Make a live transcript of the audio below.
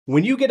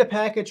When you get a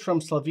package from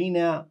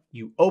Slovenia,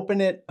 you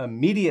open it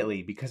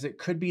immediately because it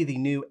could be the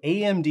new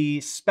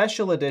AMD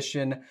Special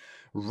Edition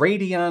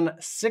Radeon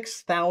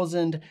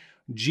 6000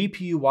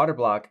 GPU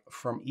Waterblock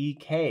from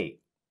EK.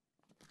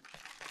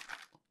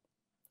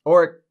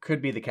 Or it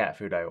could be the cat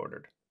food I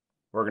ordered.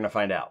 We're gonna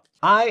find out.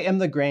 I am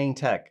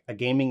TheGrayingTech, a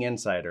gaming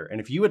insider, and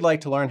if you would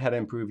like to learn how to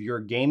improve your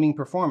gaming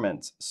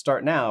performance,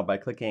 start now by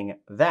clicking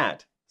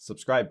that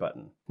subscribe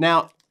button.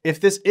 Now, if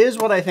this is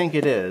what I think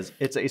it is,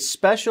 it's a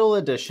special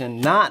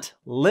edition, not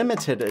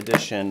limited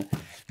edition,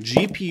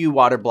 GPU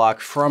Waterblock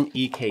from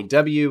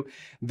EKW.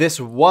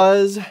 This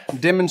was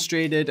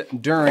demonstrated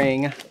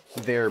during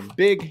their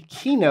big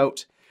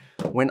keynote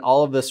when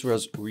all of this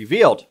was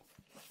revealed.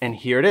 And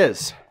here it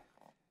is.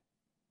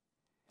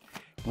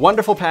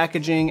 Wonderful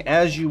packaging,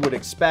 as you would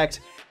expect.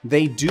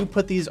 They do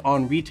put these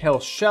on retail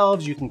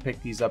shelves. You can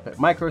pick these up at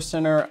Micro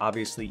Center,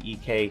 obviously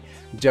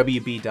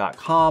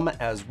EKWB.com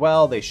as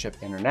well. They ship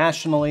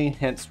internationally,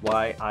 hence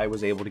why I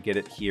was able to get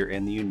it here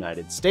in the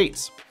United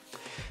States.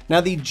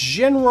 Now, the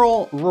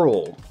general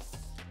rule,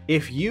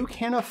 if you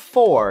can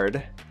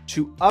afford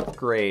to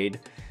upgrade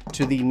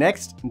to the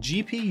next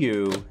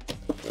GPU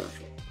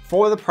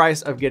for the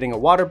price of getting a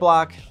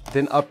Waterblock,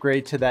 then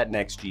upgrade to that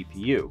next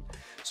GPU.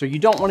 So you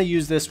don't want to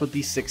use this with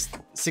the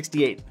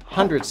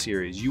 6800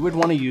 series. You would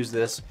want to use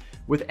this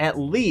with at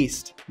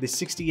least the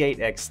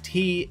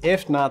 68XT,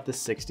 if not the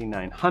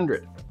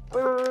 6900.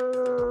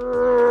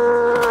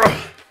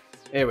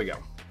 There we go.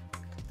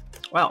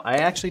 Wow, I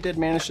actually did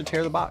manage to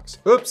tear the box.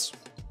 Oops.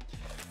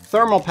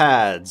 Thermal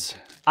pads.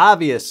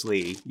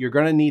 Obviously, you're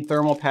going to need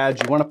thermal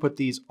pads. You want to put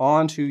these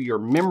onto your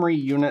memory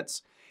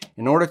units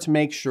in order to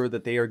make sure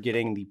that they are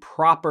getting the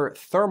proper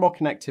thermal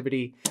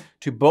connectivity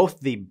to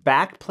both the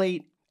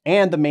backplate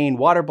and the main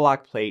water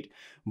block plate,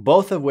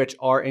 both of which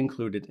are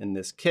included in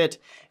this kit.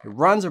 It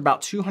runs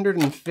about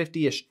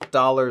 $250-ish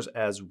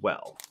as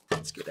well.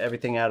 Let's get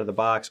everything out of the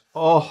box.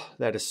 Oh,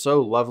 that is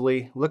so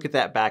lovely. Look at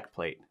that back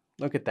plate.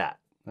 Look at that.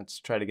 Let's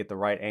try to get the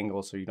right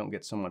angle so you don't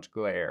get so much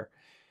glare.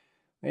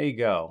 There you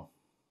go.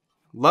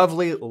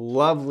 Lovely,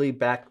 lovely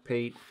back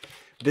plate.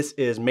 This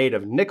is made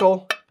of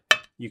nickel.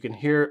 You can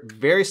hear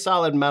very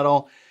solid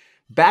metal.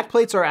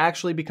 Backplates are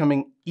actually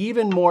becoming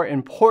even more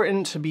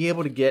important to be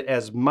able to get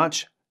as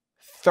much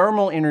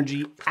thermal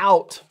energy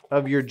out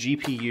of your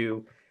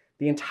GPU,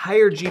 the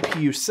entire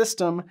GPU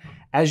system,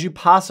 as you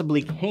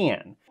possibly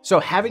can. So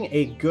having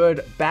a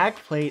good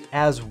backplate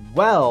as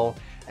well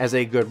as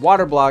a good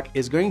water block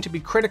is going to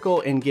be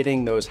critical in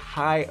getting those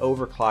high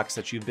overclocks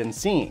that you've been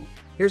seeing.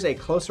 Here's a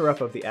closer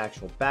up of the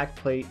actual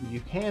backplate.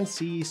 You can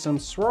see some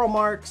swirl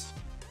marks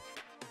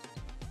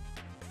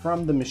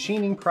from the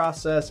machining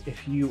process.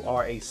 If you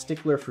are a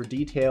stickler for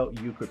detail,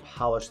 you could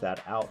polish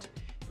that out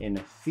in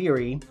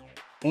theory.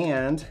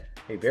 And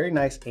a very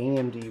nice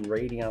AMD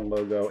Radeon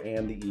logo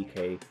and the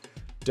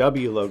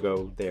EKW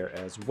logo there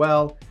as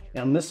well.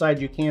 And on this side,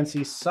 you can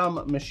see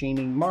some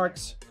machining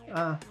marks.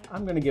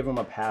 I'm gonna give them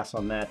a pass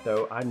on that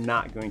though. I'm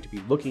not going to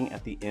be looking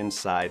at the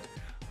inside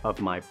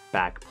of my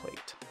back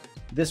plate.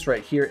 This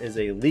right here is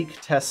a leak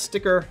test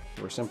sticker.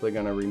 We're simply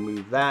gonna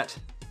remove that.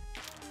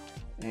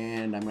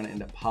 And I'm gonna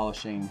end up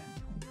polishing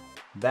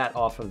that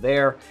off of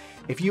there.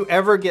 If you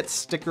ever get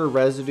sticker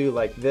residue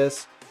like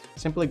this,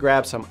 simply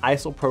grab some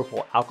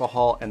isopropyl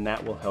alcohol and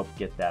that will help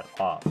get that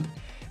off.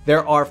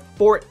 There are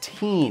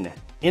 14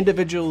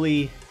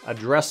 individually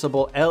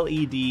addressable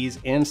LEDs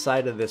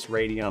inside of this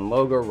Radeon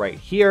logo right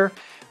here.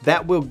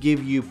 That will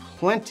give you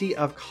plenty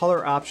of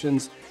color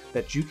options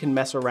that you can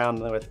mess around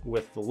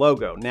with the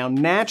logo. Now,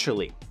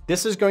 naturally,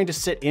 this is going to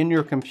sit in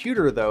your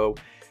computer though,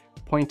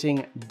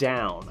 pointing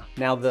down.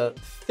 Now, the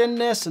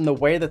thinness and the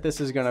way that this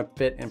is gonna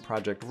fit in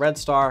Project Red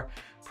Star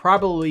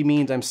probably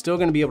means I'm still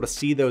gonna be able to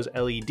see those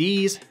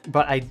LEDs,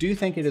 but I do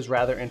think it is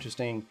rather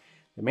interesting.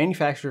 The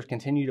manufacturers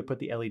continue to put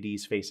the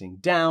LEDs facing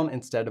down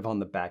instead of on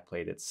the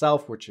backplate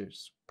itself, which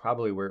is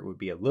probably where it would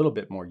be a little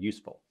bit more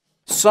useful.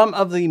 Some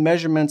of the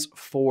measurements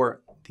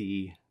for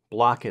the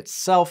block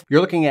itself,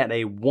 you're looking at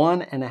a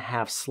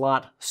 1.5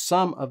 slot.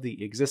 Some of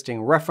the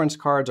existing reference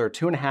cards are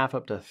 2.5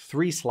 up to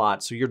 3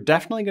 slots. So you're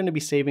definitely going to be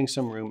saving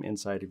some room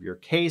inside of your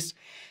case.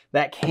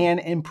 That can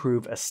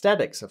improve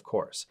aesthetics, of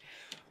course.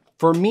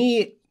 For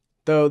me,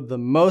 though, the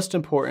most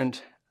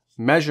important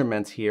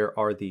measurements here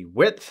are the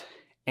width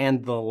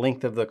and the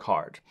length of the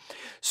card.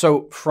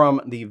 So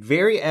from the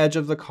very edge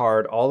of the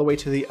card all the way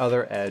to the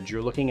other edge,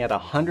 you're looking at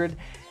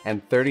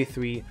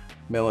 133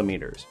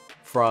 millimeters.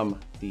 From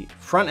the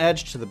front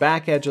edge to the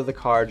back edge of the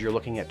card, you're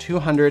looking at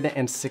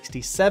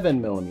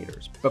 267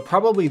 millimeters. But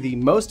probably the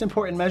most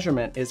important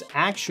measurement is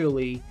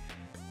actually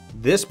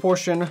this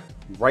portion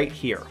right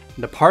here.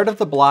 The part of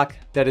the block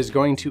that is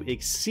going to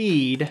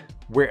exceed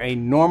where a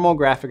normal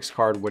graphics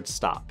card would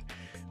stop.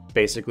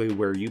 Basically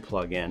where you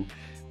plug in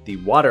the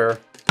water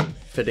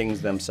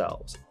fittings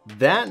themselves.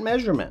 That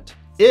measurement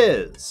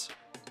is,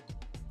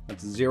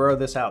 let's zero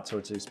this out so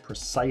it's as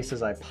precise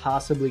as I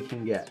possibly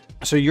can get.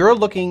 So you're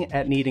looking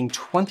at needing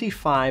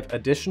 25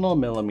 additional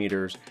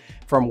millimeters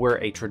from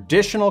where a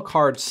traditional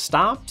card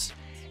stops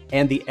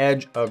and the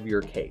edge of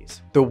your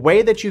case. The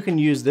way that you can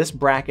use this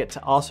bracket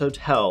to also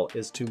tell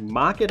is to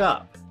mock it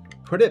up,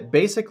 put it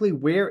basically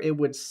where it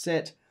would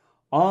sit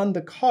on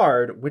the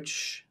card,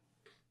 which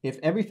if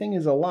everything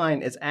is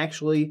aligned is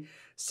actually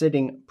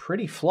sitting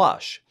pretty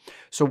flush.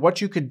 So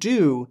what you could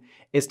do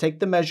is take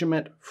the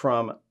measurement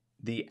from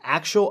the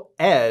actual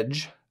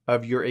edge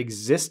of your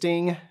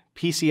existing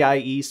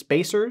PCI-E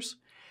spacers,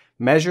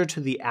 measure to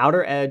the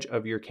outer edge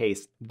of your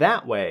case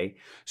that way,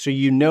 so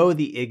you know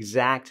the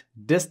exact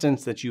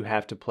distance that you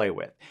have to play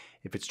with.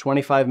 If it's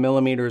 25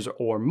 millimeters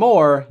or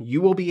more,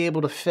 you will be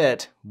able to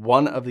fit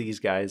one of these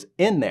guys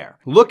in there.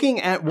 Looking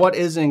at what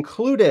is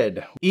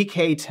included,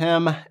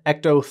 Ectotherm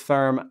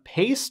Ectotherm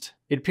Paste,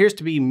 it appears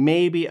to be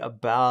maybe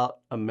about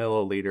a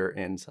milliliter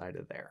inside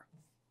of there.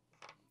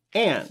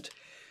 And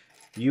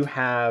you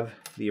have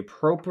the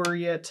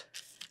appropriate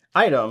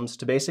items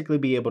to basically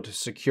be able to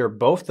secure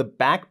both the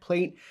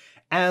backplate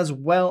as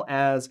well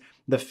as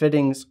the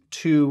fittings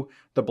to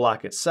the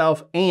block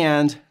itself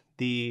and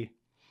the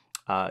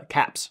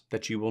caps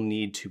that you will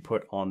need to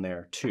put on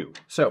there too.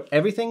 So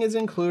everything is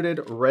included,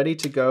 ready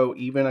to go,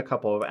 even a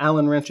couple of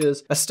Allen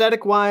wrenches.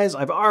 Aesthetic wise,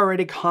 I've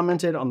already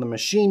commented on the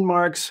machine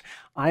marks.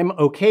 I'm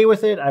okay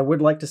with it. I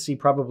would like to see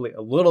probably a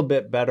little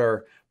bit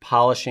better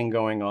polishing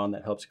going on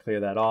that helps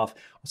clear that off.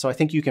 So I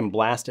think you can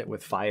blast it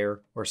with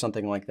fire or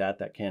something like that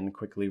that can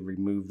quickly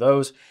remove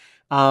those.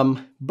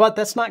 But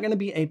that's not going to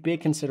be a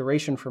big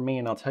consideration for me,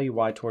 and I'll tell you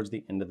why towards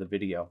the end of the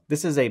video.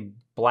 This is a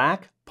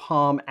black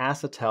palm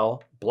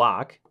acetal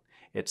block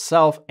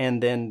itself,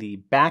 and then the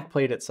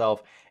backplate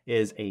itself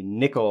is a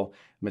nickel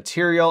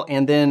material.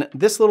 And then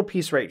this little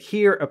piece right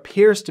here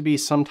appears to be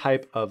some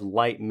type of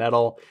light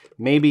metal,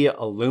 maybe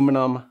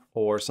aluminum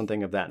or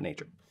something of that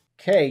nature.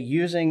 Okay,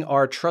 using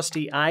our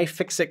trusty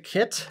iFixit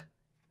kit,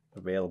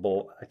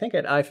 available I think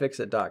at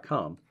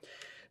ifixit.com.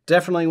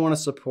 Definitely want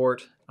to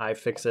support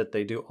iFixit.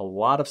 They do a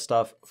lot of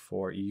stuff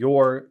for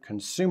your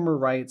consumer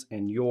rights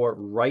and your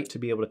right to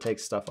be able to take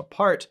stuff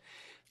apart.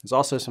 There's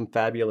also some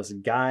fabulous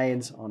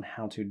guides on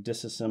how to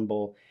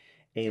disassemble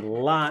a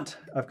lot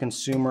of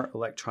consumer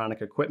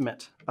electronic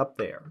equipment up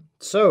there.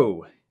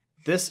 So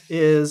this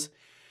is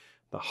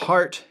the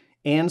heart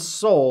and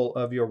soul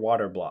of your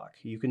water block.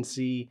 You can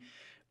see,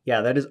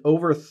 yeah, that is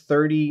over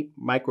 30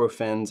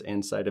 microfins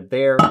inside of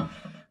there.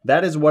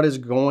 That is what is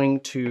going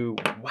to,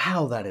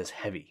 wow, that is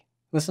heavy.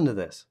 Listen to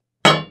this.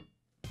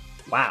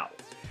 Wow.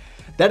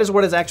 That is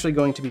what is actually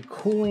going to be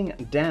cooling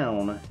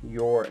down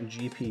your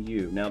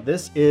GPU. Now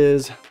this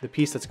is the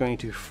piece that's going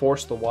to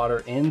force the water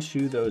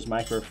into those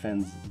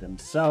microfins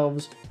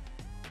themselves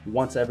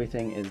once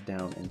everything is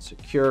down and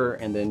secure,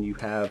 and then you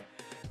have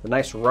the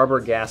nice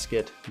rubber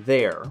gasket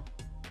there.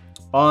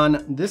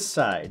 On this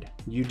side,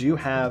 you do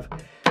have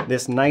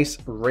this nice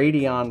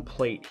Radeon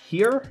plate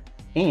here,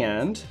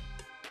 and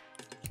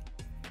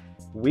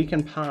we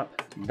can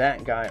pop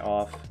that guy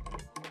off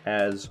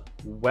as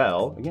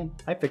well. Again,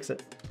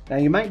 iFixit. Now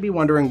you might be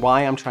wondering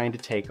why I'm trying to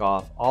take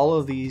off all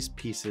of these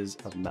pieces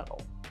of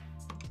metal.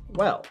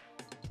 Well,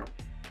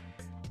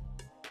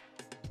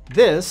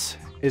 this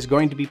is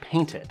going to be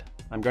painted.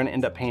 I'm going to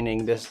end up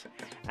painting this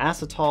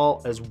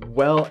acetal as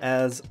well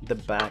as the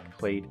back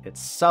plate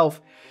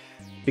itself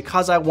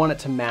because I want it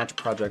to match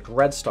Project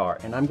Red Star,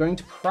 and I'm going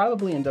to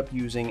probably end up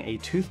using a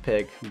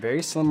toothpick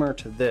very similar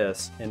to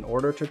this in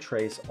order to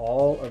trace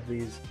all of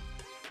these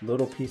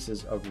little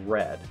pieces of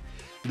red.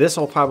 This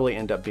will probably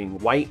end up being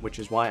white, which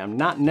is why I'm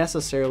not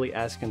necessarily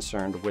as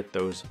concerned with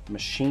those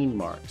machine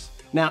marks.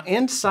 Now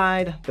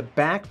inside the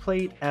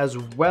backplate as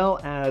well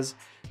as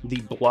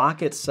the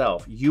block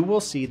itself, you will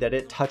see that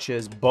it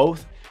touches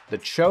both the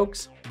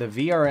chokes, the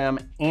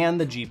VRM, and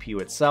the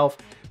GPU itself.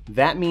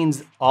 That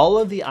means all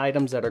of the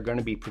items that are going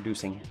to be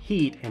producing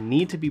heat and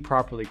need to be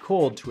properly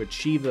cooled to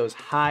achieve those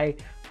high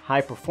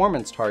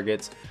performance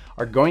targets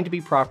are going to be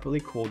properly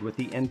cooled with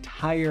the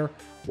entire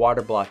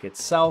water block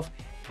itself.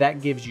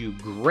 That gives you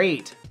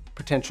great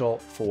potential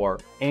for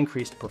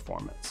increased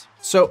performance.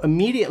 So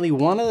immediately,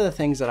 one of the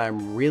things that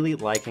I'm really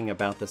liking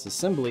about this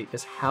assembly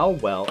is how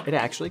well it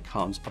actually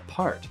comes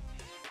apart.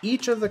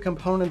 Each of the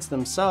components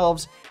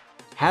themselves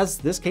has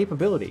this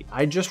capability.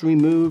 I just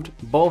removed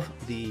both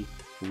the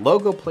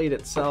logo plate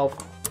itself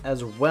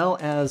as well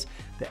as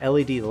the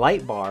LED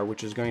light bar,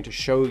 which is going to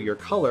show your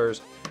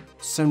colors.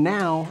 So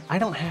now I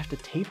don't have to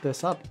tape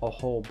this up a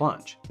whole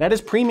bunch. That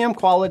is premium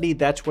quality.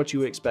 That's what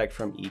you expect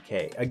from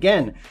EK.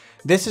 Again,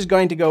 this is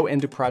going to go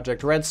into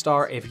Project Red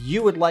Star. If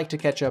you would like to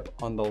catch up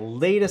on the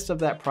latest of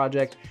that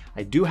project,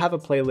 I do have a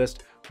playlist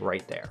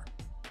right there.